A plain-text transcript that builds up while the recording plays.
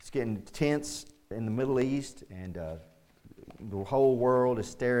getting tense in the Middle East, and the whole world is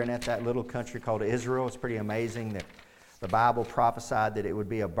staring at that little country called Israel. It's pretty amazing that the Bible prophesied that it would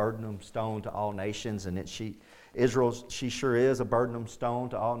be a burdensome stone to all nations, and that Israel, she sure is a burdensome stone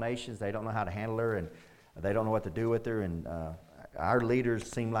to all nations. They don't know how to handle her, and they don't know what to do with her, and our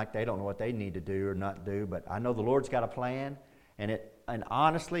leaders seem like they don't know what they need to do or not do, but I know the Lord's got a plan, and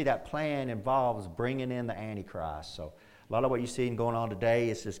honestly, that plan involves bringing in the Antichrist. So a lot of what you see going on today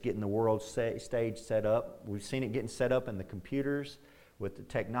is just getting the world stage set up. We've seen it getting set up in the computers, with the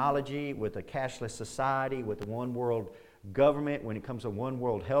technology, with the cashless society, with the one world government, when it comes to one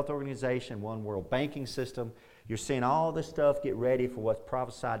world health organization, one world banking system. You're seeing all this stuff get ready for what's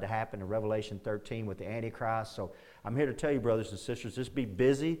prophesied to happen in Revelation 13 with the Antichrist. So I'm here to tell you, brothers and sisters, just be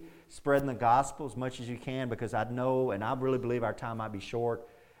busy spreading the gospel as much as you can, because I know and I really believe our time might be short,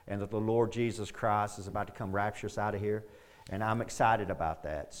 and that the Lord Jesus Christ is about to come rapture us out of here. And I'm excited about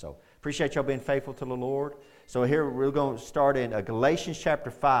that. So appreciate y'all being faithful to the Lord. So here we're going to start in Galatians chapter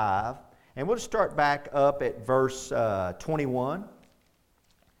 5. And we'll start back up at verse 21.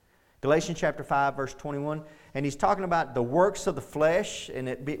 Galatians chapter 5, verse 21. And he's talking about the works of the flesh. And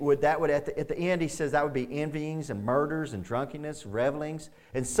at the end he says that would be envyings and murders and drunkenness, revelings,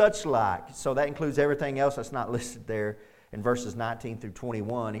 and such like. So that includes everything else that's not listed there in verses 19 through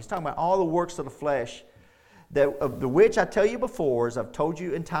 21. He's talking about all the works of the flesh, of the which I tell you before, as I've told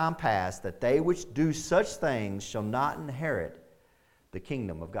you in time past, that they which do such things shall not inherit the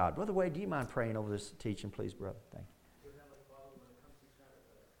kingdom of God. Brother Wade, do you mind praying over this teaching, please, brother? Thank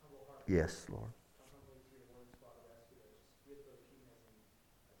you. Yes, Lord.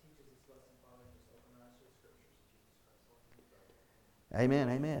 Amen,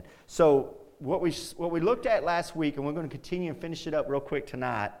 amen. So what we looked at last week, and we're going to continue and finish it up real quick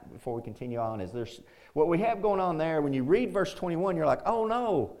tonight before we continue on, is there's what we have going on there. When you read verse 21, you're like, oh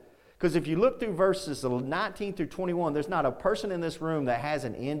no. Because if you look through verses 19 through 21, there's not a person in this room that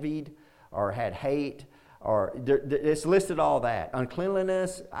hasn't envied or had hate, or it's listed all that.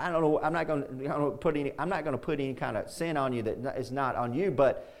 Uncleanliness, I don't know, I'm not going to put any kind of sin on you that is not on you,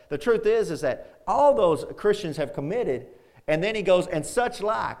 but the truth is that all those Christians have committed. And then he goes, and such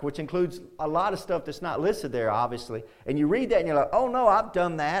like, which includes a lot of stuff that's not listed there, obviously. And you read that and you're like, oh no, I've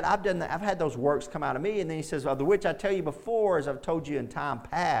done that. I've had those works come out of me. And then he says, of the which I tell you before, as I've told you in time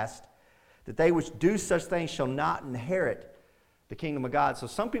past, that they which do such things shall not inherit the kingdom of God. So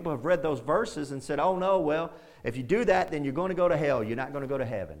some people have read those verses and said, oh no, well, if you do that, then you're going to go to hell. You're not going to go to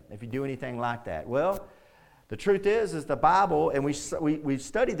heaven if you do anything like that. Well, the truth is the Bible, and we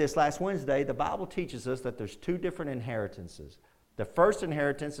studied this last Wednesday, the Bible teaches us that there's two different inheritances. The first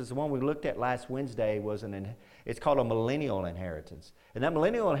inheritance is the one we looked at last Wednesday. It's called a millennial inheritance. And that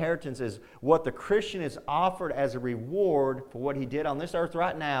millennial inheritance is what the Christian is offered as a reward for what he did on this earth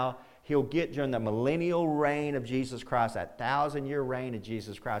right now. He'll get during the millennial reign of Jesus Christ, that 1,000-year reign of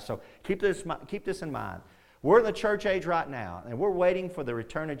Jesus Christ. So keep this in mind. We're in the church age right now, and we're waiting for the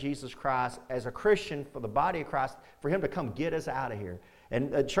return of Jesus Christ as a Christian, for the body of Christ, for Him to come get us out of here.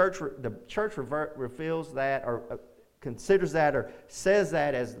 And the church reveals that, or considers that, or says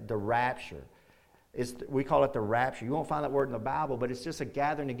that as the rapture. We call it the rapture. You won't find that word in the Bible, but it's just a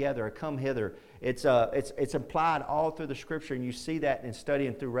gathering together, a come hither. It's implied all through the Scripture, and you see that in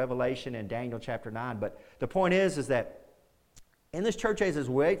studying through Revelation and Daniel chapter 9. But the point is that in this church age, as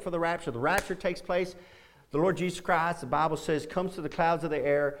we wait for the rapture takes place. The Lord Jesus Christ, the Bible says, comes to the clouds of the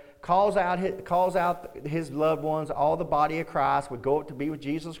air, calls out His loved ones, all the body of Christ would go up to be with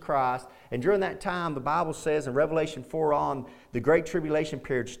Jesus Christ. And during that time, the Bible says in Revelation 4 on, the Great Tribulation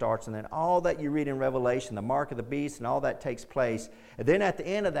period starts. And then all that you read in Revelation, the mark of the beast and all that takes place. And then at the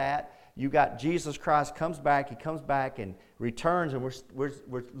end of that, you got Jesus Christ comes back. He comes back and returns. And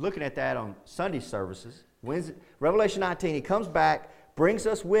we're looking at that on Sunday services. Revelation 19, He comes back, brings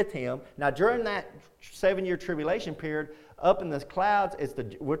us with Him. Now during that 7-year tribulation period, up in the clouds is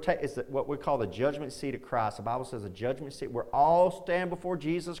what we call the judgment seat of Christ. The Bible says a judgment seat. We're all stand before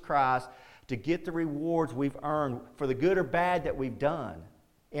Jesus Christ to get the rewards we've earned for the good or bad that we've done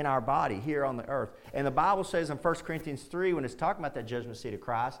in our body here on the earth. And the Bible says in 1 Corinthians 3, when it's talking about that judgment seat of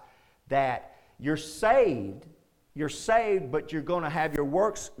Christ, that you're saved, but you're going to have your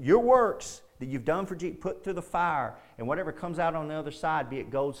works that you've done for Jesus put through the fire, and whatever comes out on the other side, be it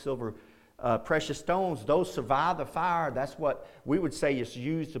gold, silver, precious stones, those survive the fire. That's what we would say is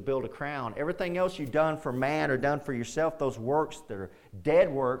used to build a crown. Everything else you've done for man or done for yourself, those works that are dead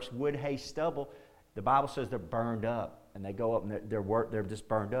works, wood, hay, stubble, the Bible says they're burned up. and they go up and they're just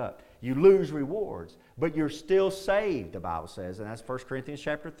burned up. You lose rewards, but you're still saved, the Bible says, and that's 1 Corinthians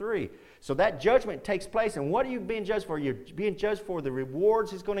chapter 3. So that judgment takes place, and what are you being judged for? You're being judged for the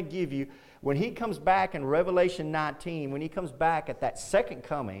rewards He's going to give you when He comes back in Revelation 19, when He comes back at that second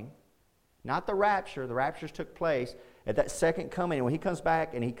coming, not the raptures took place at that second coming, and when He comes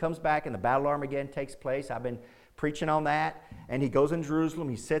back and the Battle of Armageddon takes place. I've been preaching on that, and He goes in Jerusalem.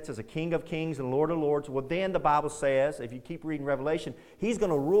 He sits as a King of Kings and Lord of Lords. Well, then the Bible says, if you keep reading Revelation, He's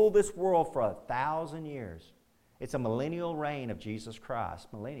going to rule this world for 1,000 years. It's a millennial reign of Jesus Christ,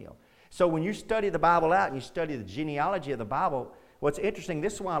 millennial. So when you study the Bible out and you study the genealogy of the Bible, what's interesting,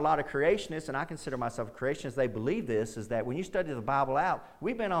 this is why a lot of creationists, and I consider myself a creationist, they believe this, is that when you study the Bible out,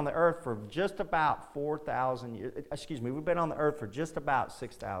 we've been on the earth for just about 4,000 years. We've been on the earth for just about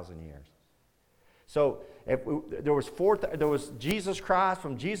 6,000 years. So there was Jesus Christ,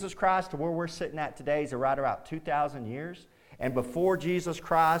 from Jesus Christ to where we're sitting at today is right about 2,000 years. And before Jesus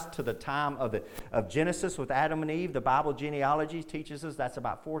Christ to the time of Genesis with Adam and Eve, the Bible genealogy teaches us that's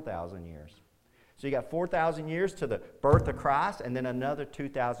about 4,000 years. So you got 4,000 years to the birth of Christ, and then another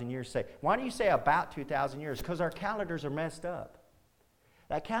 2,000 years. Why do you say about 2,000 years? Because our calendars are messed up.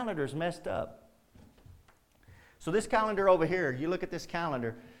 That calendar is messed up. So this calendar over here, you look at this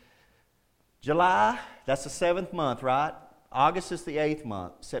calendar. July, that's the 7th month, right? August is the 8th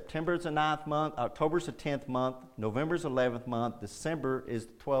month. September is the 9th month. October is the 10th month. November is the 11th month. December is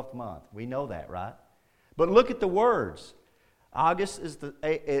the 12th month. We know that, right? But look at the words. August is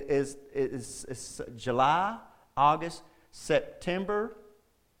July, August, September,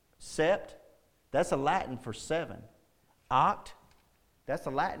 sept, that's a Latin for 7. Oct, that's a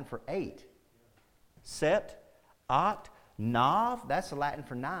Latin for 8. Sept, oct, nov, that's a Latin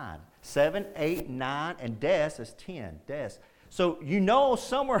for 9. 7, 8, 9, and des is 10. Des. So you know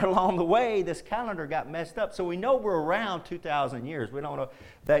somewhere along the way this calendar got messed up. So we know we're around 2,000 years. We don't know.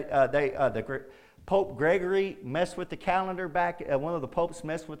 The Pope Gregory messed with the calendar back. One of the popes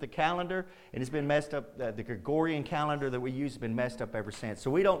messed with the calendar, and it's been messed up. The Gregorian calendar that we use has been messed up ever since. So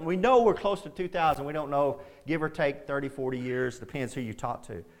we know we're close to 2,000. We don't know, give or take 30, 40 years. Depends who you talk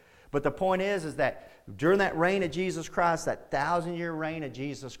to. But the point is that during that reign of Jesus Christ, that 1,000-year reign of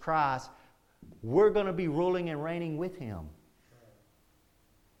Jesus Christ, we're going to be ruling and reigning with Him.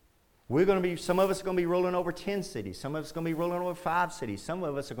 Some of us are going to be ruling over 10 cities. Some of us are going to be ruling over 5 cities. Some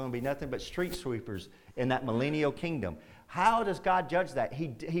of us are going to be nothing but street sweepers in that millennial kingdom. How does God judge that?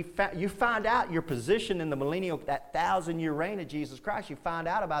 You find out your position in the millennial, that 1,000-year reign of Jesus Christ. You find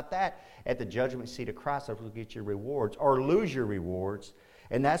out about that at the judgment seat of Christ. That's where you get your rewards or lose your rewards.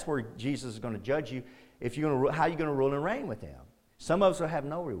 And that's where Jesus is going to judge you. How are you going to rule and reign with Him? Some of us will have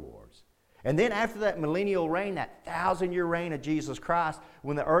no rewards. And then after that millennial reign, that 1,000-year reign of Jesus Christ,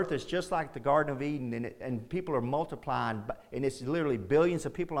 when the earth is just like the Garden of Eden and people are multiplying, and it's literally billions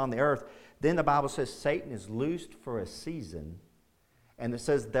of people on the earth, then the Bible says Satan is loosed for a season. And it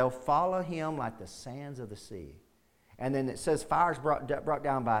says they'll follow him like the sands of the sea. And then it says fire's brought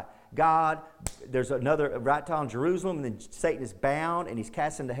down by God. There's another right on Jerusalem, and then Satan is bound, and he's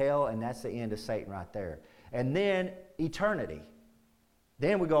cast into hell, and that's the end of Satan right there. And then eternity.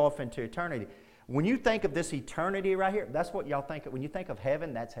 Then we go off into eternity. When you think of this eternity right here, that's what y'all think of. When you think of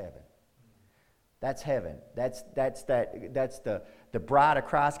heaven, that's heaven. That's heaven. That's the bride of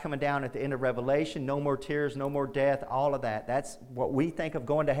Christ coming down at the end of Revelation. No more tears, no more death, all of that. That's what we think of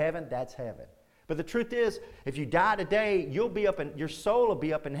going to heaven. That's heaven. But the truth is, if you die today, your soul will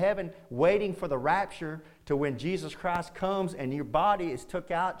be up in heaven waiting for the rapture to when Jesus Christ comes and your body is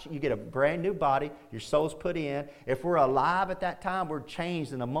took out. You get a brand new body. Your soul's put in. If we're alive at that time, we're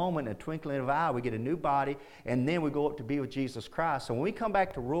changed in a moment, in a twinkling of an eye. We get a new body, and then we go up to be with Jesus Christ. So when we come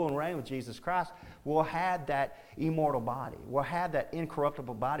back to rule and reign with Jesus Christ, we'll have that immortal body. We'll have that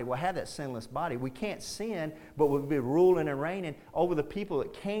incorruptible body. We'll have that sinless body. We can't sin, but we'll be ruling and reigning over the people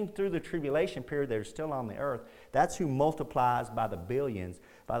that came through the tribulation period that are still on the earth. That's who multiplies by the billions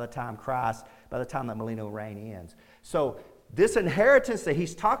by the time that millennial reign ends. So this inheritance that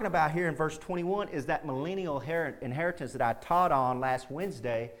he's talking about here in verse 21 is that millennial inheritance that I taught on last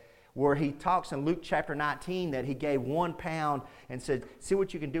Wednesday, where he talks in Luke chapter 19 that he gave 1 pound and said, see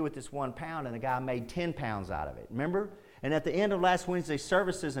what you can do with this 1 pound, and the guy made 10 pounds out of it. Remember? And at the end of last Wednesday's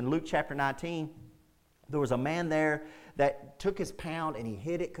services in Luke chapter 19, there was a man there that took his pound and he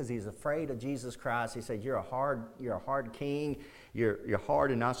hid it because he's afraid of Jesus Christ. He said, you're a hard king, you're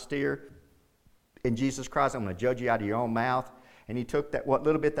hard and austere. In Jesus Christ, I'm going to judge you out of your own mouth. And he took what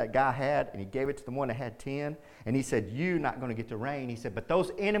little bit that guy had, and he gave it to the one that had 10. And he said, you're not going to get to reign. He said, but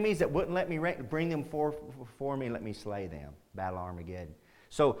those enemies that wouldn't let me reign, bring them for me and let me slay them. Battle Armageddon.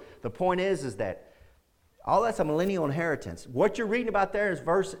 So the point is that All that's a millennial inheritance. What you're reading about there is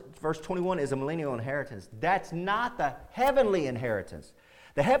verse 21 is a millennial inheritance. That's not the heavenly inheritance.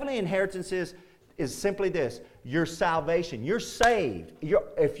 The heavenly inheritance is simply this: your salvation. You're saved.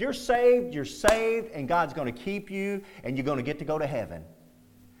 If you're saved, and God's going to keep you, and you're going to get to go to heaven.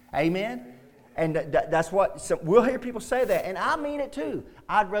 Amen? And that's what, so we'll hear people say that, and I mean it too.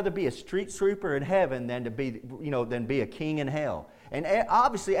 I'd rather be a street sweeper in heaven than than be a king in hell. And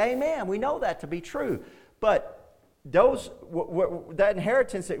obviously, amen, we know that to be true. But that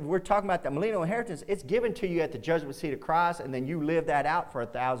inheritance that we're talking about, the millennial inheritance, it's given to you at the judgment seat of Christ, and then you live that out for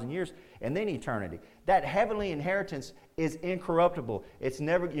 1,000 years, and then eternity. That heavenly inheritance is incorruptible.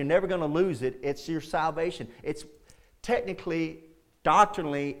 You're never going to lose it. It's your salvation. It's technically,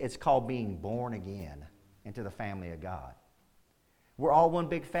 doctrinally, it's called being born again into the family of God. We're all one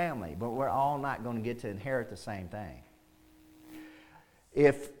big family, but we're all not going to get to inherit the same thing.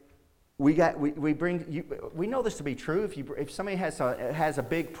 We know this to be true. If somebody has a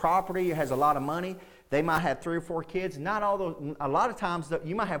big property, has a lot of money, they might have 3 or 4 kids. Not all those. A lot of times,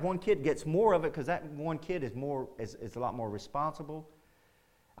 you might have one kid gets more of it because that one kid is a lot more responsible.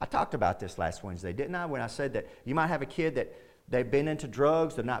 I talked about this last Wednesday, didn't I? When I said that you might have a kid that they've been into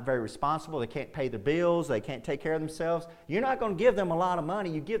drugs, they're not very responsible, they can't pay their bills, they can't take care of themselves. You're not going to give them a lot of money.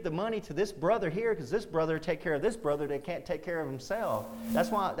 You give the money to this brother here because this brother will take care of this brother that can't take care of himself.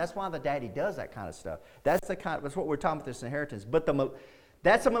 That's why the daddy does that kind of stuff. That's what we're talking about, this inheritance. But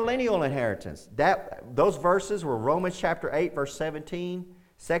that's a millennial inheritance. Those verses were Romans chapter 8, verse 17,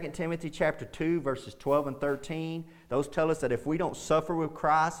 2 Timothy chapter 2, verses 12 and 13. Those tell us that if we don't suffer with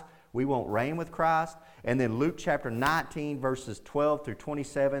Christ, we won't reign with Christ. And then Luke chapter 19, verses 12 through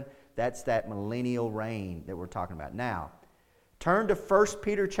 27, that's that millennial reign that we're talking about. Now, turn to 1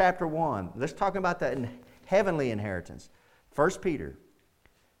 Peter chapter 1. Let's talk about the heavenly inheritance. 1 Peter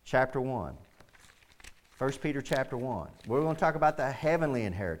chapter 1. 1 Peter chapter 1. We're going to talk about the heavenly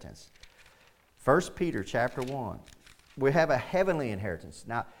inheritance. 1 Peter chapter 1. We have a heavenly inheritance.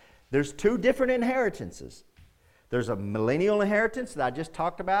 Now, there's 2 different inheritances. There's a millennial inheritance that I just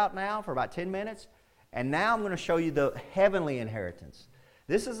talked about now for about 10 minutes. And now I'm going to show you the heavenly inheritance.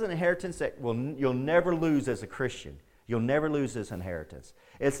 This is an inheritance that you'll never lose as a Christian. You'll never lose this inheritance.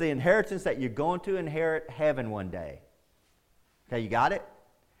 It's the inheritance that you're going to inherit heaven one day. Okay, you got it?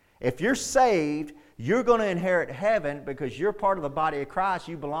 If you're saved, you're going to inherit heaven because you're part of the body of Christ.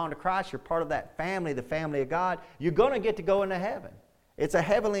 You belong to Christ. You're part of that family, the family of God. You're going to get to go into heaven. It's a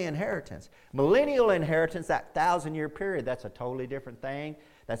heavenly inheritance. Millennial inheritance, that 1,000-year period, that's a totally different thing.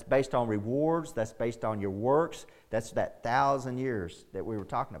 That's based on rewards. That's based on your works. That's that 1,000 years that we were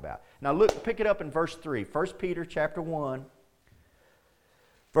talking about. Now look, pick it up in verse 3. 1 Peter chapter 1,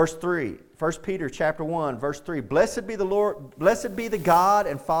 verse 3. 1 Peter chapter 1, verse 3. Blessed be the God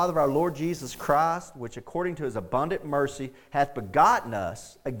and Father of our Lord Jesus Christ, which according to His abundant mercy hath begotten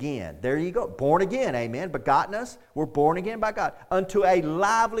us again. There you go. Born again, amen. Begotten us. We're born again by God. Unto a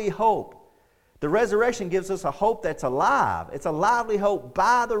lively hope. The resurrection gives us a hope that's alive. It's a lively hope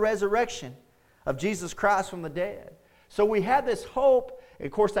by the resurrection of Jesus Christ from the dead. So we have this hope. And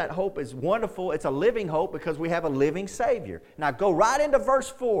of course, that hope is wonderful. It's a living hope because we have a living Savior. Now go right into verse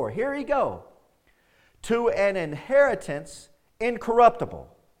 4. Here you go. To an inheritance incorruptible.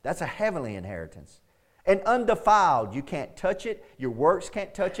 That's a heavenly inheritance. And undefiled. You can't touch it. Your works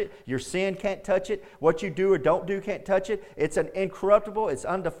can't touch it. Your sin can't touch it. What you do or don't do can't touch it. It's an incorruptible. It's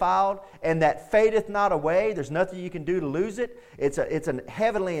undefiled. And that fadeth not away. There's nothing you can do to lose it. It's a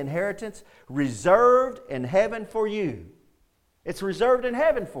heavenly inheritance reserved in heaven for you. It's reserved in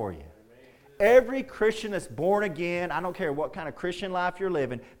heaven for you. Every Christian that's born again, I don't care what kind of Christian life you're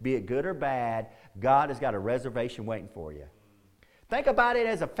living, be it good or bad, God has got a reservation waiting for you. Think about it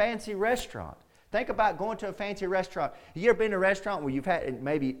as a fancy restaurant. Think about going to a fancy restaurant. You ever been to a restaurant where you've had,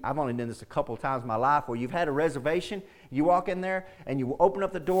 maybe I've only done this a couple of times in my life, where you've had a reservation, you walk in there and you open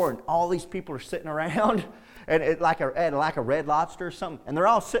up the door and all these people are sitting around and at like a Red Lobster or something, and they're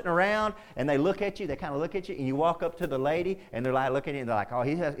all sitting around and they look at you, they kind of look at you, and you walk up to the lady and they're like looking at you and they're like, oh,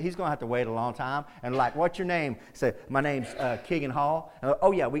 he's going to have to wait a long time. And like, what's your name? Say, my name's Keegan Hall. And,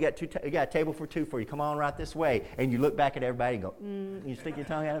 oh yeah, we got a table for 2 for you. Come on right this way. And you look back at everybody and go, and you stick your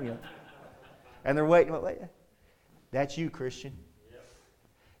tongue out of you. And they're waiting. That's you, Christian. Yep.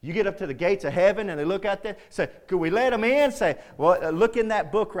 You get up to the gates of heaven and they look out there. Say, could we let them in? Say, well, look in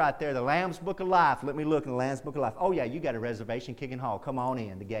that book right there, the Lamb's Book of Life. Let me look in the Lamb's Book of Life. Oh, yeah, you got a reservation, Keegan Hall. Come on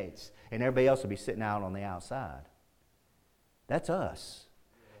in, the gates. And everybody else will be sitting out on the outside. That's us.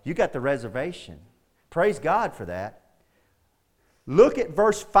 You got the reservation. Praise God for that. Look at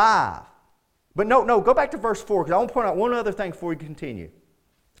verse 5. But no, go back to verse 4 because I want to point out one other thing before we continue.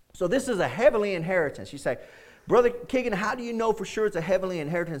 So this is a heavenly inheritance. You say, Brother Keegan, how do you know for sure it's a heavenly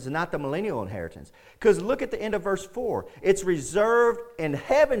inheritance and not the millennial inheritance? Because look at the end of verse 4. It's reserved in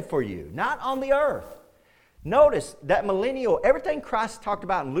heaven for you, not on the earth. Notice that millennial, everything Christ talked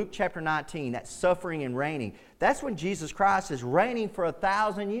about in Luke chapter 19, that suffering and reigning, that's when Jesus Christ is reigning for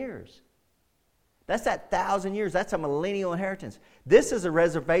 1,000 years. That's that 1,000 years. That's a millennial inheritance. This is a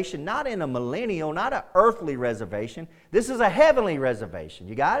reservation, not in a millennial, not an earthly reservation. This is a heavenly reservation.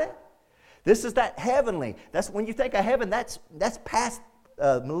 You got it? This is that heavenly. That's when you think of heaven, that's past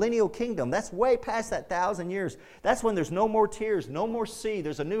millennial kingdom. That's way past that 1,000 years. That's when there's no more tears, no more sea.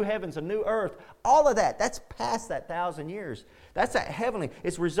 There's a new heavens, a new earth. All of that, that's past that 1,000 years. That's that heavenly.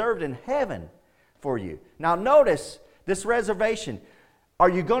 It's reserved in heaven for you. Now notice this reservation. Are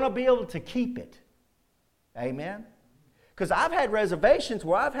you going to be able to keep it? Amen? Because I've had reservations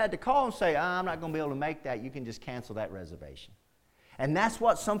where I've had to call and say, I'm not going to be able to make that. You can just cancel that reservation. And that's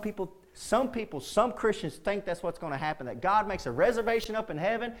what some Christians think that's what's going to happen, that God makes a reservation up in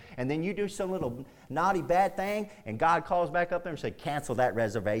heaven, and then you do some little naughty bad thing, and God calls back up there and says, cancel that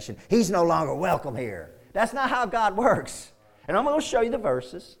reservation. He's no longer welcome here. That's not how God works. And I'm going to show you the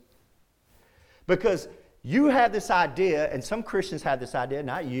verses. Because you have this idea, and some Christians have this idea,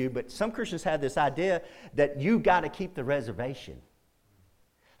 not you, but some Christians have this idea that you got to keep the reservation.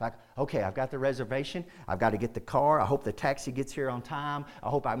 Like, okay, I've got the reservation. I've got to get the car. I hope the taxi gets here on time. I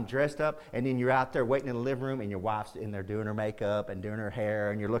hope I'm dressed up. And then you're out there waiting in the living room, and your wife's in there doing her makeup and doing her hair,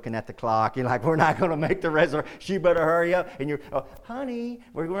 and you're looking at the clock. You're like, we're not going to make the reservation. She better hurry up. And you're, oh, honey,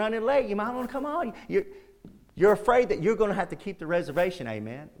 we're running late. You might want to come on. You're afraid that you're going to have to keep the reservation.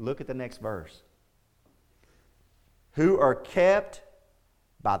 Amen. Look at the next verse. Who are kept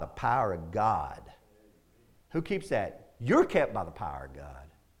by the power of God. Who keeps that? You're kept by the power of God.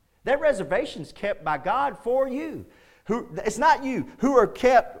 That reservation's kept by God for you. It's not you. Who are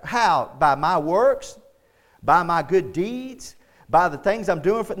kept how? By my works? By my good deeds? By the things I'm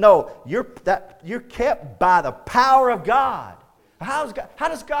doing for... No, you're kept by the power of God. How do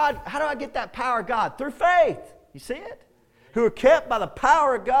I get that power of God? Through faith. You see it? Who are kept by the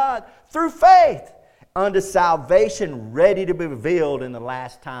power of God through faith unto salvation ready to be revealed in the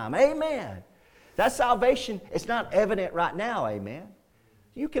last time. Amen. That salvation, it's not evident right now. Amen.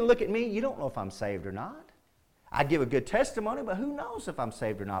 You can look at me, you don't know if I'm saved or not. I give a good testimony, but who knows if I'm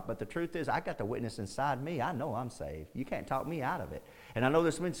saved or not? But the truth is, I got the witness inside me. I know I'm saved. You can't talk me out of it. And I know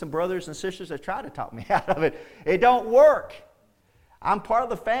there's been some brothers and sisters that try to talk me out of it. It don't work. I'm part of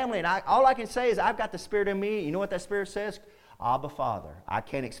the family, and all I can say is I've got the Spirit in me. You know what that Spirit says? Abba, Father. I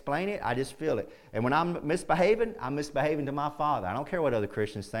can't explain it. I just feel it. And when I'm misbehaving to my Father. I don't care what other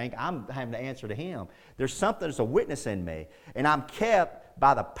Christians think. I'm having to answer to Him. There's a witness in me. And I'm kept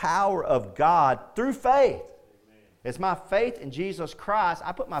by the power of God through faith. Amen. It's my faith in Jesus Christ.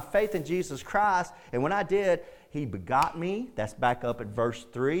 I put my faith in Jesus Christ. And when I did, He begot me. That's back up at verse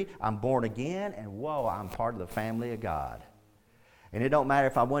 3. I'm born again. And whoa, I'm part of the family of God. And it don't matter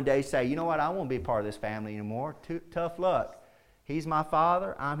if I one day say, you know what, I won't be part of this family anymore. Tough luck. He's my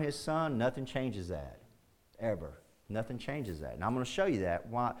Father, I'm His Son. Nothing changes that, ever. Nothing changes that. And I'm going to show you that,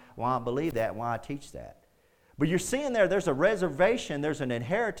 why I believe that, why I teach that. But you're seeing there's a reservation, there's an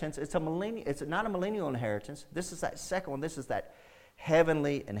inheritance. It's not a millennial inheritance. This is that second one. This is that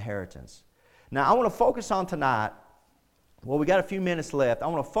heavenly inheritance. Now, I want to focus on tonight, well, we got a few minutes left. I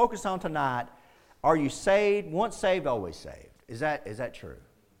want to focus on tonight, are you saved? Once saved, always saved. Is that true?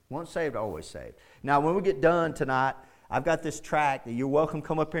 Once saved, always saved. Now, when we get done tonight, I've got this tract that you're welcome to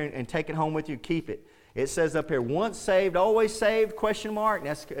come up here and take it home with you, keep it. It says up here, once saved, always saved, question mark.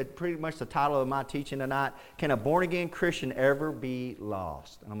 That's pretty much the title of my teaching tonight. Can a born-again Christian ever be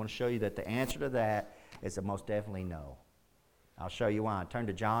lost? And I'm going to show you that the answer to that is a most definitely no. I'll show you why. Turn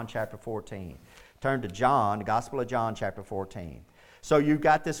to John chapter 14. Turn to John, the Gospel of John chapter 14. So you've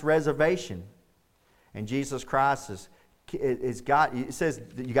got this reservation, and Jesus Christ it says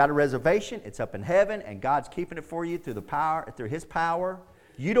that you got a reservation. It's up in heaven, and God's keeping it for you through His power.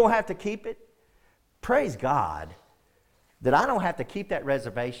 You don't have to keep it. Praise God that I don't have to keep that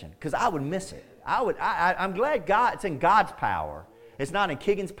reservation, because I would miss it. I'm glad it's in God's power. It's not in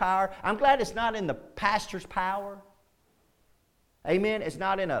Keegan's power. I'm glad it's not in the pastor's power. Amen. It's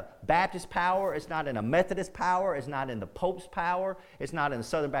not in a Baptist power. It's not in a Methodist power. It's not in the Pope's power. It's not in the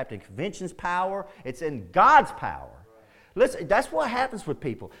Southern Baptist Convention's power. It's in God's power. Listen, that's what happens with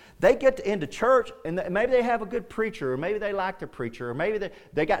people. They get into church, and maybe they have a good preacher, or maybe they like the preacher, or maybe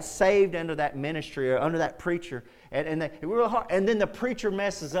they got saved under that ministry or under that preacher, and then the preacher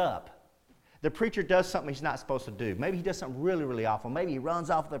messes up. The preacher does something he's not supposed to do. Maybe he does something really, really awful. Maybe he runs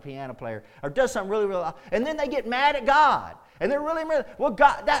off the piano player or does something really, really awful. And then they get mad at God. And they're really mad. Well,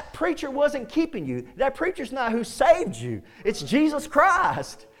 God, that preacher wasn't keeping you. That preacher's not who saved you. It's Jesus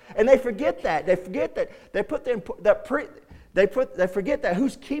Christ. And they forget that. They forget that they forget that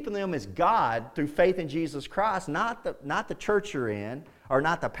who's keeping them is God through faith in Jesus Christ, not the church you're in, or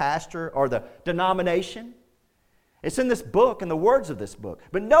not the pastor or the denomination. It's in this book and the words of this book.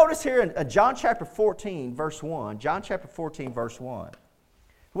 But notice here in John chapter 14, verse 1, John chapter 14, verse 1,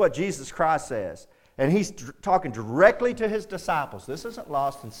 what Jesus Christ says. And he's talking directly to his disciples. This isn't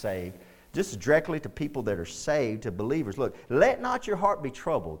lost and saved. This is directly to people that are saved, to believers. Look, let not your heart be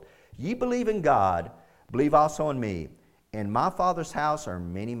troubled. Ye believe in God, believe also in me. In my Father's house are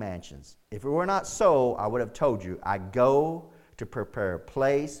many mansions. If it were not so, I would have told you, I go to prepare a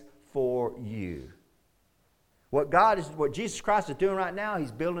place for you. What Jesus Christ is doing right now,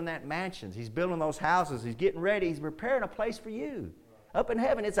 he's building that mansions. He's building those houses. He's getting ready. He's preparing a place for you. Up in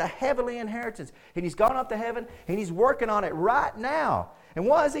heaven, it's a heavenly inheritance. And he's gone up to heaven, and he's working on it right now. And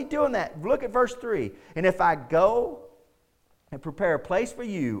why is he doing that? Look at verse 3. And if I go and prepare a place for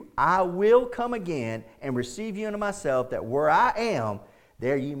you, I will come again and receive you unto myself, that where I am,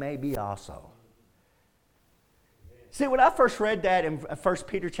 there you may be also. See, when I first read that in 1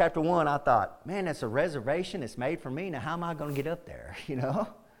 Peter chapter 1, I thought, man, that's a reservation. It's made for me. Now, how am I going to get up there, you know?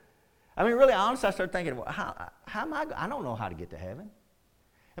 I mean, really, honestly, I started thinking, well, how am I don't know how to get to heaven.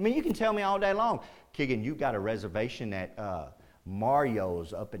 I mean, you can tell me all day long, Keegan, you got a reservation at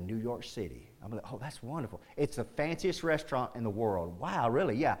Mario's up in New York City. I'm like, oh, that's wonderful. It's the fanciest restaurant in the world. Wow,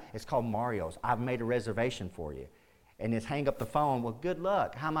 really? Yeah, it's called Mario's. I've made a reservation for you. And just hang up the phone. Well, good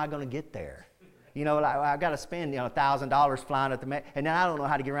luck. How am I going to get there? You know, I got to spend $1,000 flying at the and then I don't know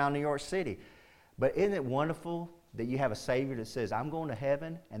how to get around New York City. But isn't it wonderful that you have a Savior that says, I'm going to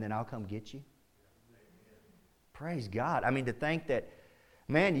heaven and then I'll come get you? Praise God. I mean, to think that,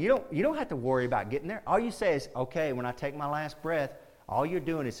 man, you don't have to worry about getting there. All you say is, okay, when I take my last breath, all you're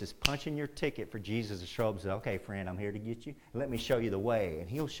doing is just punching your ticket for Jesus to show up and say, okay, friend, I'm here to get you. Let me show you the way. And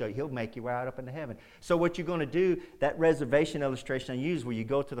he'll make you right up into heaven. So what you're going to do, that reservation illustration I use where you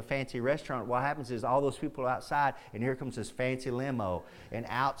go to the fancy restaurant, what happens is all those people are outside, and here comes this fancy limo. And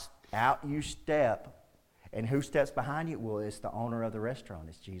out you step. And who steps behind you? Well, it's the owner of the restaurant.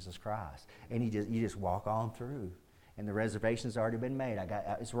 It's Jesus Christ. And you just walk on through. And the reservation's already been made.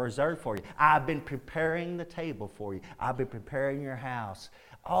 It's reserved for you. I've been preparing the table for you. I've been preparing your house.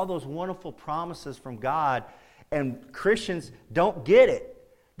 All those wonderful promises from God. And Christians don't get it.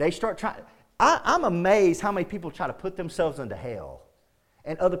 They start trying. I'm amazed how many people try to put themselves into hell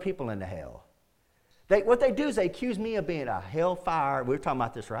and other people into hell. What they do is they accuse me of being a hellfire. We were talking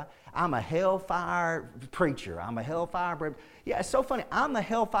about this, right? I'm a hellfire preacher. I'm a hellfire brimstone. Yeah, it's so funny. I'm the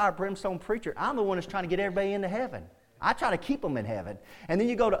hellfire brimstone preacher. I'm the one that's trying to get everybody into heaven. I try to keep them in heaven. And then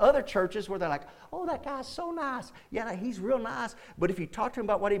you go to other churches where they're like, oh, that guy's so nice. Yeah, he's real nice. But if you talk to him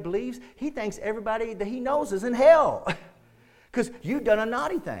about what he believes, he thinks everybody that he knows is in hell. Because you've done a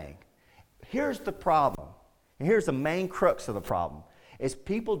naughty thing. Here's the problem. And here's the main crux of the problem. Is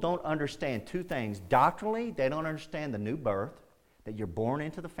people don't understand two things. Doctrinally, they don't understand the new birth, that you're born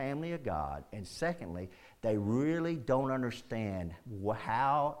into the family of God. And secondly, they really don't understand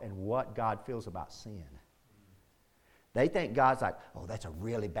how and what God feels about sin. They think God's like, oh, that's a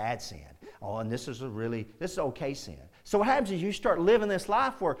really bad sin. Oh, and this is okay sin. So what happens is you start living this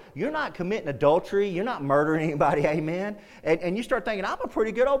life where you're not committing adultery, you're not murdering anybody, amen? And you start thinking, I'm a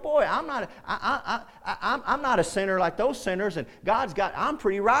pretty good old boy. I'm not a sinner like those sinners, and I'm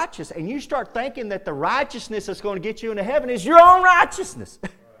pretty righteous. And you start thinking that the righteousness that's going to get you into heaven is your own righteousness.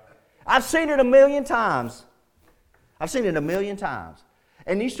 I've seen it a million times.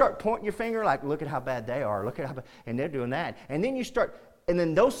 And you start pointing your finger like, look at how bad they are. Look at how bad, and they're doing that. And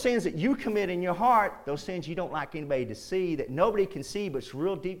then those sins that you commit in your heart, those sins you don't like anybody to see, that nobody can see, but it's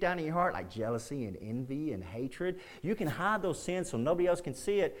real deep down in your heart, like jealousy and envy and hatred. You can hide those sins so nobody else can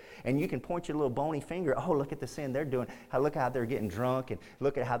see it, and you can point your little bony finger, oh, look at the sin they're doing. Look at how they're getting drunk, and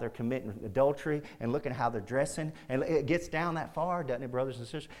look at how they're committing adultery, and look at how they're dressing. And it gets down that far, doesn't it, brothers and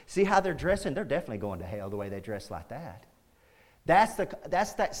sisters? See how they're dressing? They're definitely going to hell the way they dress like that. That's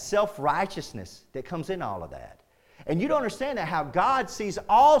that self-righteousness that comes in all of that. And you don't understand that how God sees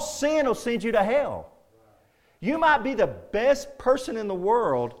all sin will send you to hell. You might be the best person in the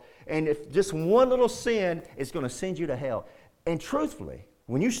world, and if just one little sin is going to send you to hell. And truthfully,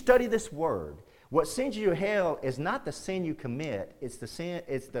 when you study this word, what sends you to hell is not the sin you commit.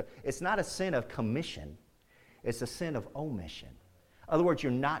 It's not a sin of commission. It's a sin of omission. In other words,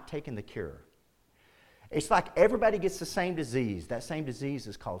 you're not taking the cure. It's like everybody gets the same disease. That same disease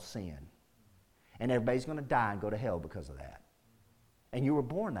is called sin. and everybody's going to die and go to hell because of that. And you were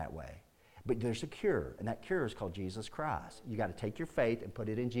born that way. But there's a cure, and that cure is called Jesus Christ. You got to take your faith and put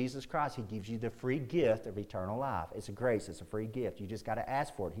it in Jesus Christ. He gives you the free gift of eternal life. It's a grace. It's a free gift. You just got to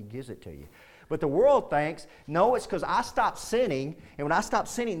ask for it. He gives it to you. But the world thinks, no, it's because I stopped sinning, and when I stop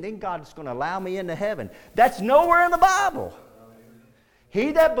sinning, then God is going to allow me into heaven. That's nowhere in the Bible.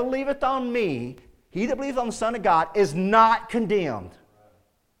 He that believeth on me, he that believeth on the Son of God, is not condemned.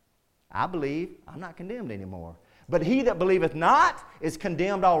 I believe I'm not condemned anymore. But he that believeth not is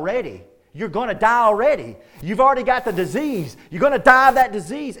condemned already. You're going to die already. You've already got the disease. You're going to die of that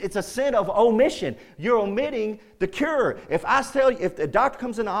disease. It's a sin of omission. You're omitting the cure. If the doctor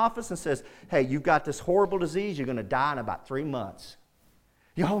comes in the office and says, hey, you've got this horrible disease, you're going to die in about 3 months.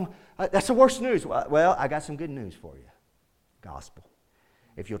 That's the worst news. Well, I got some good news for you. Gospel.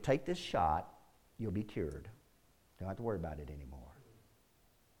 If you'll take this shot, you'll be cured. Don't have to worry about it anymore.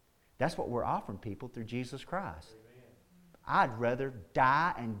 That's what we're offering people through Jesus Christ. I'd rather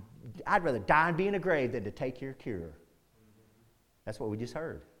die and be in a grave than to take your cure. That's what we just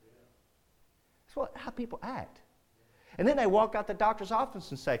heard. That's how people act. And then they walk out the doctor's office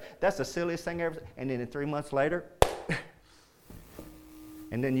and say, that's the silliest thing ever. And then 3 months later,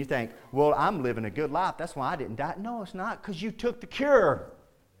 and then you think, well, I'm living a good life. That's why I didn't die. No, it's not, because you took the cure.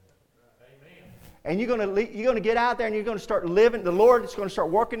 And you're going to get out there and you're going to start living. The Lord is going to start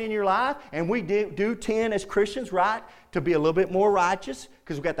working in your life. And we do tend as Christians, right, to be a little bit more righteous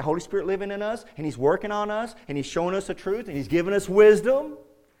because we've got the Holy Spirit living in us. And He's working on us. And He's showing us the truth. And He's giving us wisdom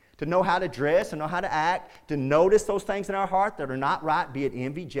to know how to dress and know how to act, to notice those things in our heart that are not right, be it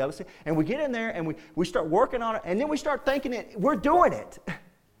envy, jealousy. And we get in there and we start working on it. And then we start thinking that we're doing it.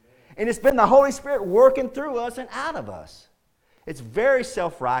 And it's been the Holy Spirit working through us and out of us. It's very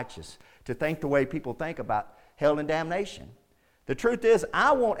self-righteous to think the way people think about hell and damnation. The truth is,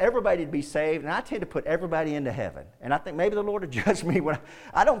 I want everybody to be saved, and I tend to put everybody into heaven. And I think maybe the Lord will judge me when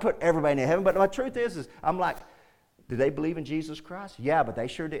I don't put everybody into heaven, but my truth is I'm like, do they believe in Jesus Christ? Yeah, but they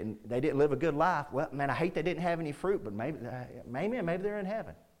sure didn't. They didn't live a good life. Well, man, I hate they didn't have any fruit, but maybe they're in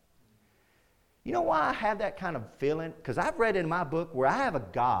heaven. You know why I have that kind of feeling? Because I've read in my book where I have a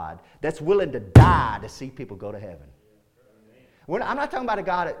God that's willing to die to see people go to heaven. I'm not talking about a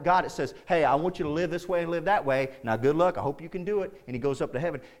God that says, hey, I want you to live this way and live that way. Now, good luck. I hope you can do it. And He goes up to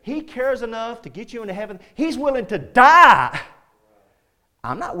heaven. He cares enough to get you into heaven. He's willing to die.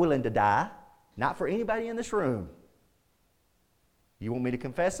 I'm not willing to die. Not for anybody in this room. You want me to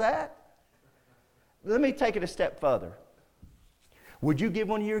confess that? Let me take it a step further. Would you give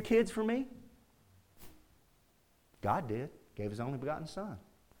one of your kids for me? God did. Gave His only begotten Son.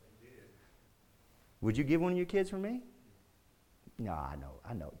 Would you give one of your kids for me? No, I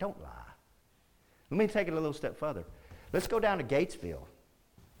know. Don't lie. Let me take it a little step further. Let's go down to Gatesville.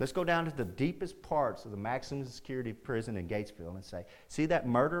 Let's go down to the deepest parts of the maximum security prison in Gatesville and say, see that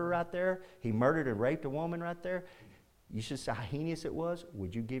murderer right there? He murdered and raped a woman right there. You should see how heinous it was.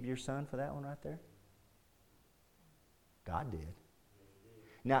 Would you give your son for that one right there? God did.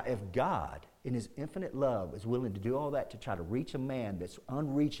 Now, if God, in His infinite love, is willing to do all that to try to reach a man that's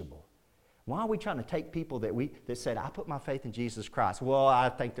unreachable, why are we trying to take people that said, I put my faith in Jesus Christ? Well, I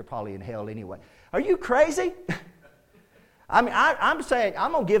think they're probably in hell anyway. Are you crazy? I mean, I'm saying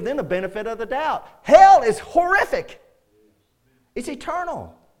I'm going to give them the benefit of the doubt. Hell is horrific. It's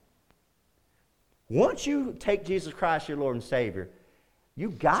eternal. Once you take Jesus Christ, your Lord and Savior, you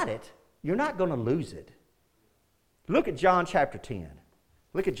got it. You're not going to lose it. Look at John chapter 10.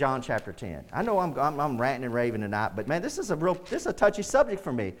 Look at John chapter 10. I know I'm ranting and raving tonight, but man, this is a touchy subject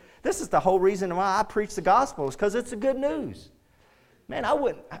for me. This is the whole reason why I preach the gospel, is because it's the good news. Man, I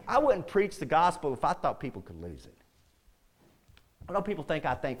wouldn't preach the gospel if I thought people could lose it. I know people think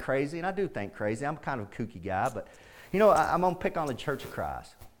I think crazy, and I do think crazy. I'm kind of a kooky guy, but I'm going to pick on the Church of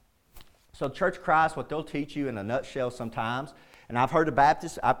Christ. So Church of Christ, what they'll teach you in a nutshell sometimes, and I've heard the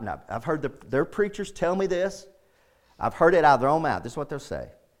Baptists, I've heard their preachers tell me this. I've heard it out of their own mouth. This is what they'll say.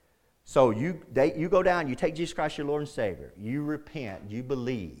 So you go down, you take Jesus Christ, your Lord and Savior. You repent, you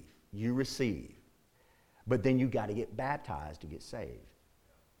believe, you receive. But then you got to get baptized to get saved.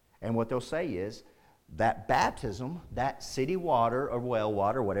 And what they'll say is that baptism, that city water or well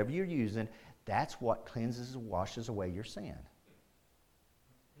water, whatever you're using, that's what cleanses and washes away your sin.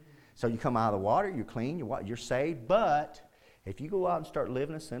 So you come out of the water, you're clean, you're saved. But if you go out and start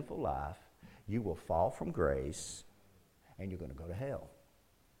living a sinful life, you will fall from grace, and you're going to go to hell.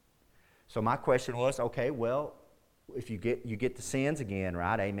 So my question was, okay, well, if you get the sins again,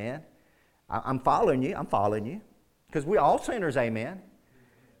 right? Amen. I'm following you. Because we're all sinners, amen.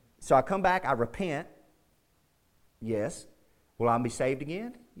 So I come back, I repent. Yes. Will I be saved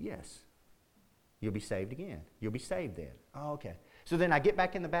again? Yes. You'll be saved again. You'll be saved then. Oh, okay. So then I get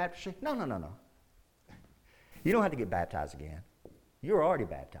back in the baptistry? No. You don't have to get baptized again. You're already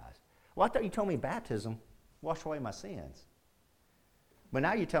baptized. Well, I thought you told me baptism washed away my sins. But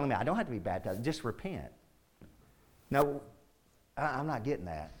now you're telling me I don't have to be baptized. Just repent. No, I'm not getting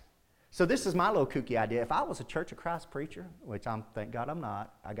that. So this is my little kooky idea. If I was a Church of Christ preacher, which thank God I'm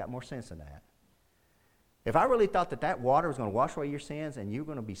not, I got more sense than that. If I really thought that water was going to wash away your sins and you're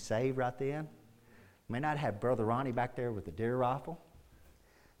going to be saved right then, man, I'd have Brother Ronnie back there with the deer rifle.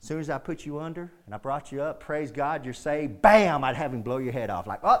 As soon as I put you under and I brought you up, praise God, you're saved, bam, I'd have him blow your head off.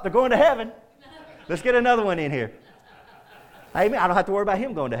 Like, oh, they're going to heaven. Let's get another one in here. Amen. I don't have to worry about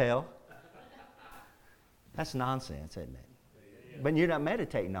him going to hell. That's nonsense, isn't it? But you're not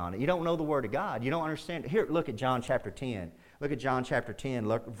meditating on it. You don't know the Word of God. You don't understand it. Here, look at John chapter 10. Look at John chapter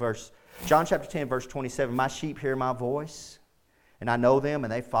 10, John chapter 10, verse 27. My sheep hear my voice, and I know them,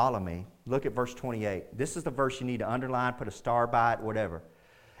 and they follow me. Look at verse 28. This is the verse you need to underline, put a star by it, whatever.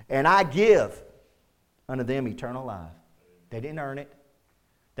 And I give unto them eternal life. They didn't earn it.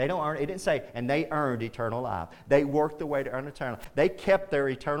 They don't earn it. It didn't say, and they earned eternal life. They worked their way to earn eternal life. They kept their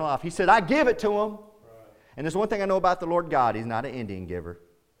eternal life. He said, I give it to them. Right. And there's one thing I know about the Lord God. He's not an Indian giver.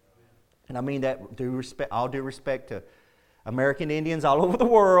 And I mean that all due respect to American Indians all over the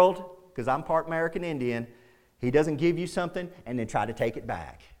world, because I'm part American Indian. He doesn't give you something and then try to take it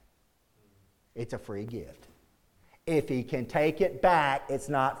back. It's a free gift. If he can take it back, it's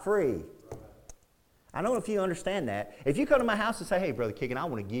not free. I don't know if you understand that. If you come to my house and say, hey, Brother Keegan, I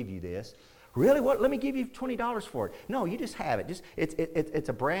want to give you this. Really? What? Let me give you $20 for it. No, you just have it. It's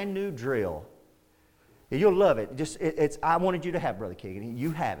a brand new drill. You'll love it. I wanted you to have, Brother Keegan.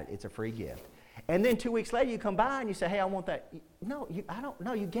 You have it. It's a free gift. And then 2 weeks later, you come by and you say, hey, I want that. No, I don't.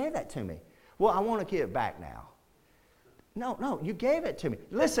 No, you gave that to me. Well, I want to give it back now. No, you gave it to me.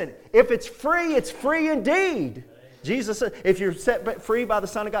 Listen, if it's free indeed. Jesus said, if you're set free by the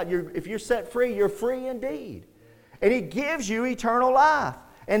Son of God, if you're set free, you're free indeed. And He gives you eternal life.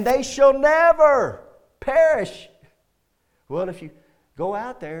 And they shall never perish. Well, if you go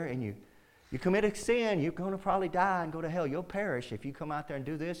out there and you commit a sin, you're going to probably die and go to hell. You'll perish if you come out there and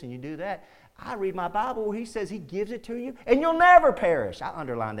do this and you do that. I read my Bible where He says He gives it to you and you'll never perish. I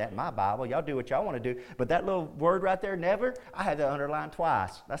underline that in my Bible. Y'all do what y'all want to do. But that little word right there, never, I had to underline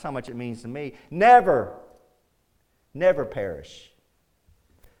twice. That's how much it means to me. Never. Never perish.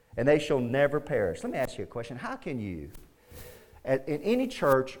 And they shall never perish. Let me ask you a question. How can you, in any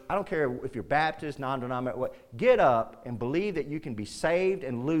church, I don't care if you're Baptist, non-denominational, get up and believe that you can be saved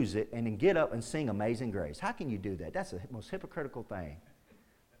and lose it, and then get up and sing Amazing Grace? How can you do that? That's the most hypocritical thing.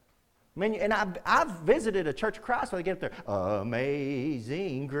 I mean, and I've visited a Church of Christ where they get up there,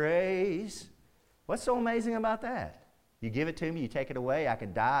 Amazing Grace. What's so amazing about that? You give it to me, you take it away, I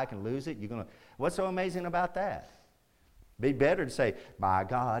can die, I can lose it. What's so amazing about that? Be better to say, my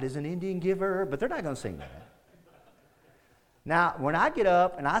God is an Indian giver, but they're not going to sing that. Now, when I get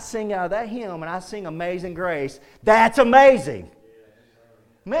up and I sing out of that hymn and I sing Amazing Grace, that's amazing.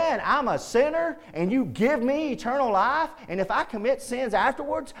 Man, I'm a sinner and you give me eternal life, and if I commit sins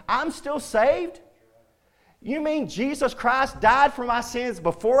afterwards, I'm still saved? You mean Jesus Christ died for my sins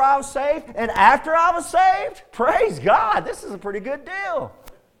before I was saved and after I was saved? Praise God, this is a pretty good deal.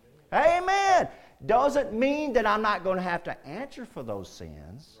 Amen. Doesn't mean that I'm not going to have to answer for those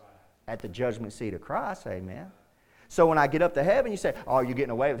sins at the judgment seat of Christ. Amen. So when I get up to heaven, you say, oh, you're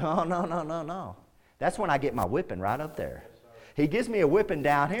getting away with it. No. That's when I get my whipping right up there. He gives me a whipping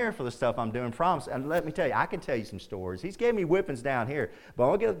down here for the stuff I'm doing. Promise. And let me tell you, I can tell you some stories. He's gave me whippings down here. But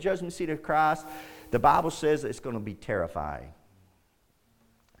when I get to the judgment seat of Christ, the Bible says it's going to be terrifying.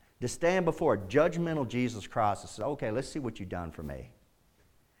 To stand before a judgmental Jesus Christ and say, okay, let's see what you've done for me.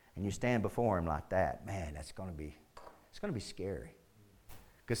 And you stand before Him like that, man, it's going to be scary.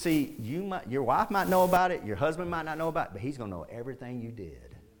 Because see, your wife might know about it, your husband might not know about it, but He's going to know everything you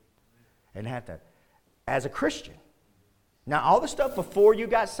did. And have to, as a Christian. Now, all the stuff before you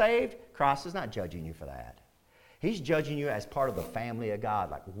got saved, Christ is not judging you for that. He's judging you as part of the family of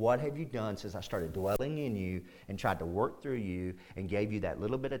God. Like, what have you done since I started dwelling in you and tried to work through you and gave you that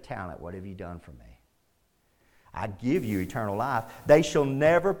little bit of talent? What have you done for me? I give you eternal life. They shall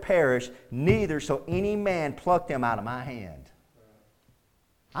never perish, neither shall any man pluck them out of my hand.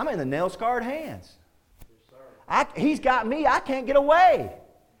 I'm in the nail-scarred hands. He's got me. I can't get away.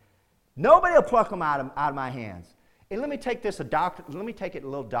 Nobody will pluck them out of my hands. And let me take it a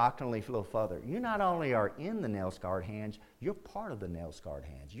little doctrinally a little further. You not only are in the nail-scarred hands, you're part of the nail-scarred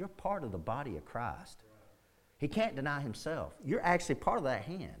hands. You're part of the body of Christ. He can't deny Himself. You're actually part of that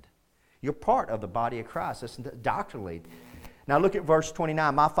hand. You're part of the body of Christ. That's doctrinally. Now look at verse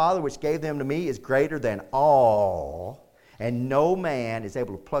 29. My Father which gave them to me is greater than all, and no man is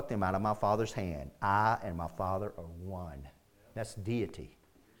able to pluck them out of my Father's hand. I and my Father are one. That's deity.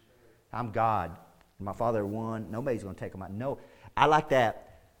 I'm God, and my Father are one. Nobody's going to take them out. No, I like that.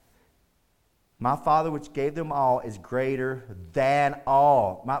 My Father which gave them all is greater than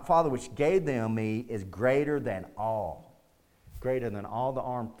all. My Father which gave them me is greater than all. Greater than all the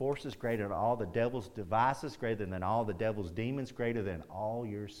armed forces, greater than all the devil's devices, greater than all the devil's demons, greater than all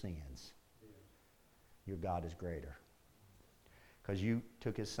your sins. Your God is greater. Because you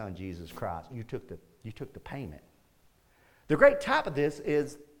took his son, Jesus Christ. You took the payment. The great type of this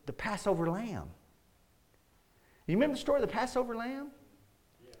is the Passover lamb. You remember the story of the Passover lamb?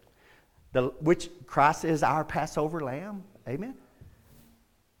 Which Christ is our Passover lamb. Amen.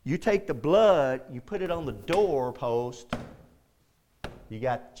 You take the blood, you put it on the doorpost. You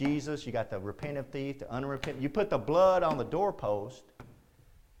got Jesus, you got the repentant thief, the unrepentant. You put the blood on the doorpost,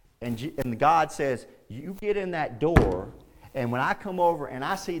 and God says, you get in that door, and when I come over and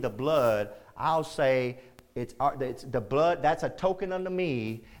I see the blood, I'll say, it's the blood, that's a token unto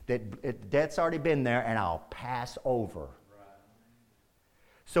me that that's already been there, and I'll pass over.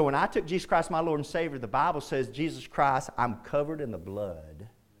 So when I took Jesus Christ, my Lord and Savior, the Bible says, Jesus Christ, I'm covered in the blood.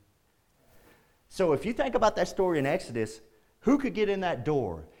 So if you think about that story in Exodus, who could get in that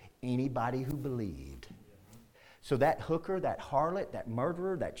door? Anybody who believed. So that hooker, that harlot, that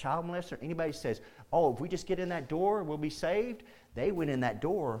murderer, that child molester, anybody says, oh, if we just get in that door, we'll be saved. They went in that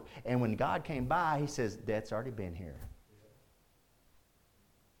door, and when God came by, he says, death's already been here.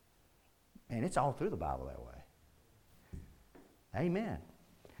 And it's all through the Bible that way. Amen.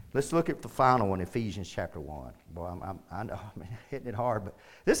 Let's look at the final one, Ephesians chapter 1. Boy, I know I'm hitting it hard, but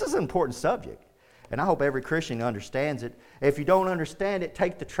this is an important subject. And I hope every Christian understands it. If you don't understand it,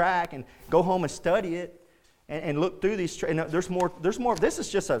 take the track and go home and study it and look through these. And there's more. This is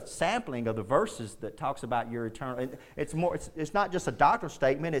just a sampling of the verses that talks about your eternal. It's not just a doctrinal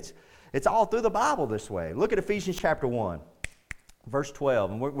statement. It's all through the Bible this way. Look at Ephesians chapter 1, verse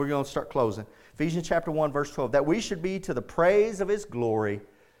 12. And we're going to start closing. Ephesians chapter 1, verse 12. That we should be to the praise of his glory,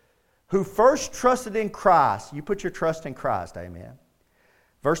 who first trusted in Christ. You put your trust in Christ. Amen.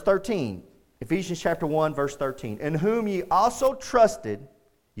 Verse 13. Ephesians chapter 1, verse 13. In whom ye also trusted,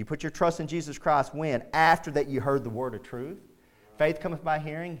 you put your trust in Jesus Christ when? After that you heard the word of truth. Faith cometh by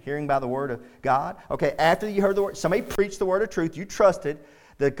hearing, hearing by the word of God. Okay, after you heard the word, somebody preached the word of truth, you trusted.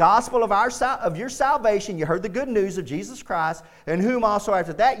 The gospel of your salvation, you heard the good news of Jesus Christ, in whom also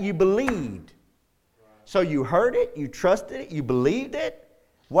after that you believed. So you heard it, you trusted it, you believed it.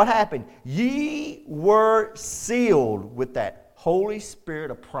 What happened? Ye were sealed with that Holy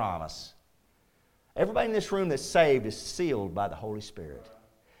Spirit of promise. Everybody in this room that's saved is sealed by the Holy Spirit.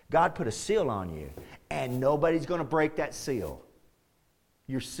 God put a seal on you, and nobody's going to break that seal.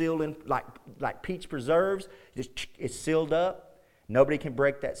 You're sealed in like peach preserves. It's sealed up. Nobody can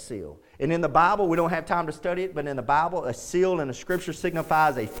break that seal. And in the Bible, we don't have time to study it, but in the Bible, a seal in the Scripture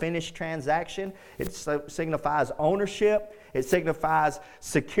signifies a finished transaction. It signifies ownership. It signifies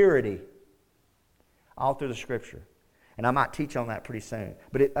security. All through the Scripture. And I might teach on that pretty soon.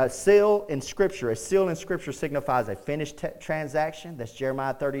 But a seal in Scripture signifies a finished transaction. That's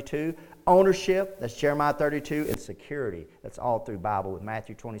Jeremiah 32. Ownership, that's Jeremiah 32. And security, that's all through Bible with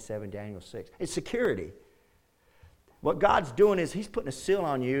Matthew 27, Daniel 6. It's security. What God's doing is he's putting a seal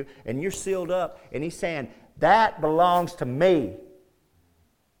on you, and you're sealed up, and he's saying, that belongs to me.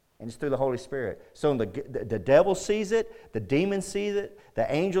 And it's through the Holy Spirit. So the devil sees it, the demon sees it,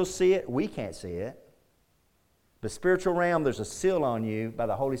 the angels see it, we can't see it. The spiritual realm, there's a seal on you by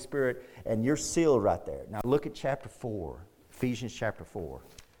the Holy Spirit, and you're sealed right there. Now look at chapter 4, Ephesians chapter 4.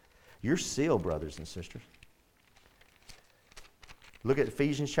 You're sealed, brothers and sisters. Look at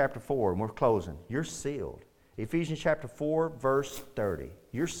Ephesians chapter 4, and we're closing. You're sealed. Ephesians chapter 4, verse 30.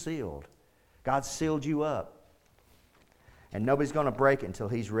 You're sealed. God sealed you up. And nobody's going to break it until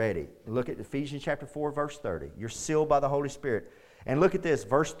he's ready. Look at Ephesians chapter 4, verse 30. You're sealed by the Holy Spirit. And look at this,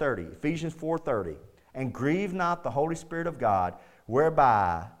 verse 30, Ephesians 4:30. And grieve not the Holy Spirit of God,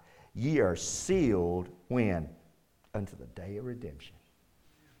 whereby ye are sealed, when? Unto the day of redemption.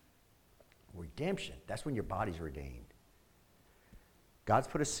 Redemption, that's when your body's redeemed. God's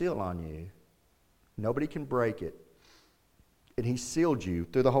put a seal on you. Nobody can break it. And he sealed you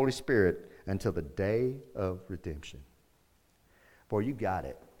through the Holy Spirit until the day of redemption. Boy, you got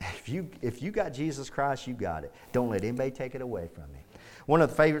it. If you got Jesus Christ, you got it. Don't let anybody take it away from you. One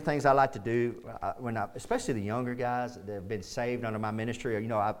of the favorite things I like to do, especially the younger guys that have been saved under my ministry,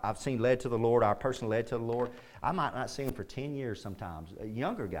 or, I've seen led to the Lord, our person led to the Lord. I might not see them for 10 years sometimes,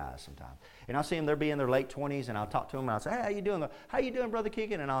 younger guys sometimes. And I'll see them, they'll be in their late 20s, and I'll talk to them, and I'll say, hey, how you doing? How you doing, Brother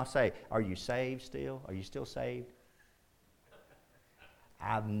Keegan? And I'll say, are you saved still? Are you still saved?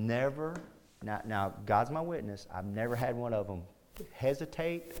 I've never, now God's my witness, I've never had one of them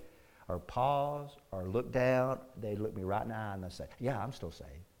hesitate or pause or look down. They look me right in the eye and they say, yeah, I'm still saved.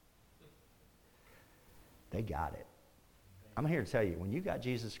 They got it. I'm here to tell you, when you got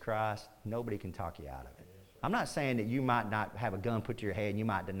Jesus Christ, nobody can talk you out of it. I'm not saying that you might not have a gun put to your head and you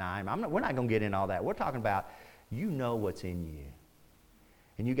might deny him. We're not going to get in all that. We're talking about you know what's in you.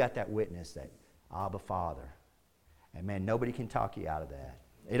 And you got that witness, that Abba Father. And man, nobody can talk you out of that.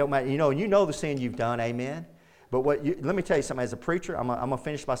 It don't matter. You know the sin you've done, amen? But let me tell you something. As a preacher, I'm going to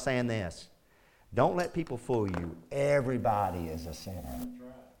finish by saying this. Don't let people fool you. Everybody is a sinner. That's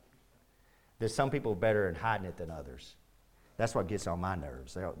right. There's some people better at hiding it than others. That's what gets on my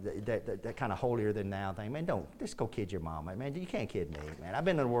nerves. That kind of holier than thou thing. Man, just go kid your mama. Man, you can't kid me, man. I've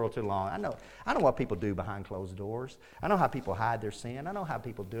been in the world too long. I know what people do behind closed doors. I know how people hide their sin. I know how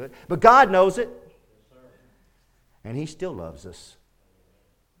people do it. But God knows it. Yes, sir. And He still loves us.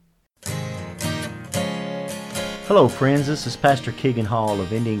 Hello friends, this is Pastor Keegan Hall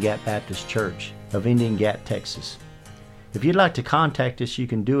of Indian Gap Baptist Church of Indian Gap, Texas. If you'd like to contact us, you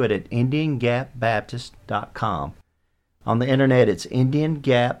can do it at IndianGapBaptist.com. On the internet, it's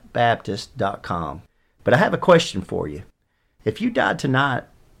IndianGapBaptist.com. But I have a question for you. If you died tonight,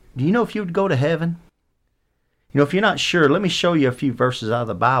 do you know if you would go to heaven? If you're not sure, let me show you a few verses out of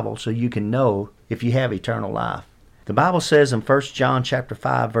the Bible so you can know if you have eternal life. The Bible says in 1 John chapter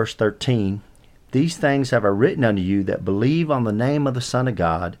 5, verse 13, these things have I written unto you that believe on the name of the Son of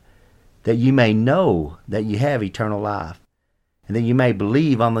God, that you may know that you have eternal life, and that you may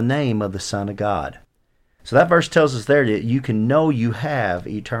believe on the name of the Son of God. So that verse tells us there that you can know you have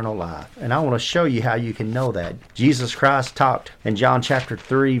eternal life. And I want to show you how you can know that. Jesus Christ talked in John chapter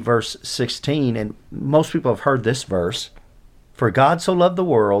 3, verse 16, and most people have heard this verse. For God so loved the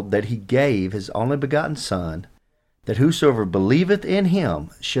world that He gave His only begotten Son, that whosoever believeth in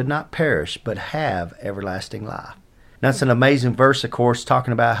Him should not perish, but have everlasting life. That's an amazing verse, of course,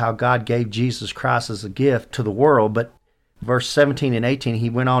 talking about how God gave Jesus Christ as a gift to the world. But verse 17 and 18,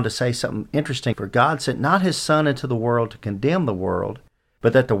 He went on to say something interesting. For God sent not His Son into the world to condemn the world,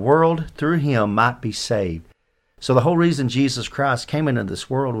 but that the world through Him might be saved. So the whole reason Jesus Christ came into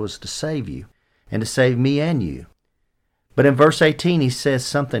this world was to save you, and to save me and you. But in verse 18, He says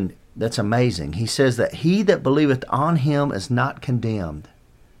something that's amazing. He says that he that believeth on Him is not condemned.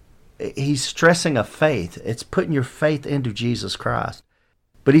 He's stressing a faith. It's putting your faith into Jesus Christ.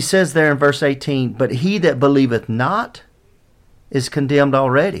 But He says there in verse 18, but he that believeth not is condemned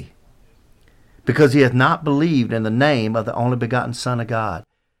already, because he hath not believed in the name of the only begotten Son of God.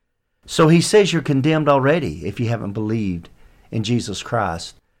 So He says you're condemned already if you haven't believed in Jesus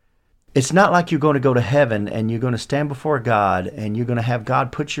Christ. It's not like you're going to go to heaven and you're going to stand before God and you're going to have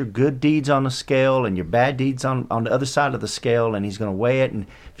God put your good deeds on the scale and your bad deeds on the other side of the scale, and He's going to weigh it. And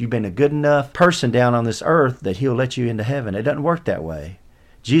if you've been a good enough person down on this earth, that He'll let you into heaven. It doesn't work that way.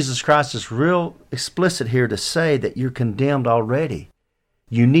 Jesus Christ is real explicit here to say that you're condemned already.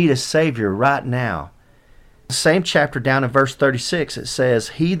 You need a Savior right now. The same chapter down in verse 36, it says,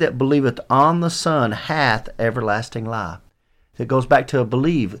 he that believeth on the Son hath everlasting life. It goes back to a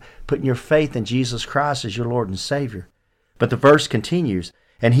believe, putting your faith in Jesus Christ as your Lord and Savior. But the verse continues,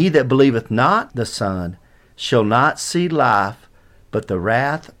 and he that believeth not the Son shall not see life, but the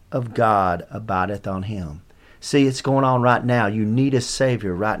wrath of God abideth on him. See, it's going on right now. You need a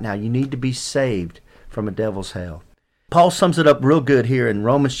Savior right now. You need to be saved from a devil's hell. Paul sums it up real good here in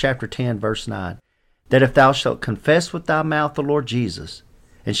Romans chapter 10, verse 9, that if thou shalt confess with thy mouth the Lord Jesus,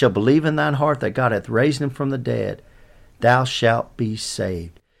 and shalt believe in thine heart that God hath raised Him from the dead, thou shalt be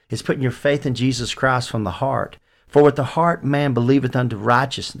saved. It's putting your faith in Jesus Christ from the heart. For with the heart man believeth unto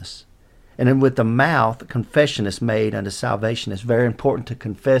righteousness, and then with the mouth confession is made unto salvation. It's very important to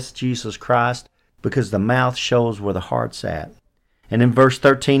confess Jesus Christ, because the mouth shows where the heart's at. And in verse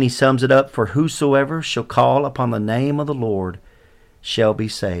 13 he sums it up, for whosoever shall call upon the name of the Lord shall be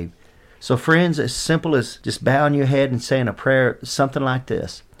saved. So friends, as simple as just bowing your head and saying a prayer, something like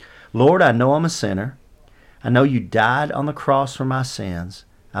this. Lord, I know I'm a sinner. I know You died on the cross for my sins.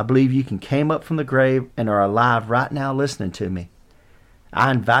 I believe You came up from the grave and are alive right now listening to me. I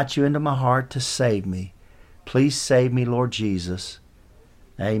invite You into my heart to save me. Please save me, Lord Jesus.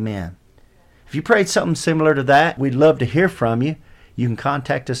 Amen. If you prayed something similar to that, we'd love to hear from you. you can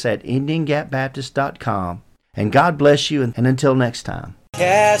contact us at IndianGapBaptist.com. And God bless you, and until next time.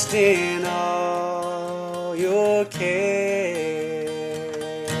 Casting all your care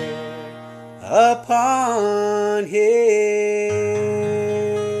upon Him.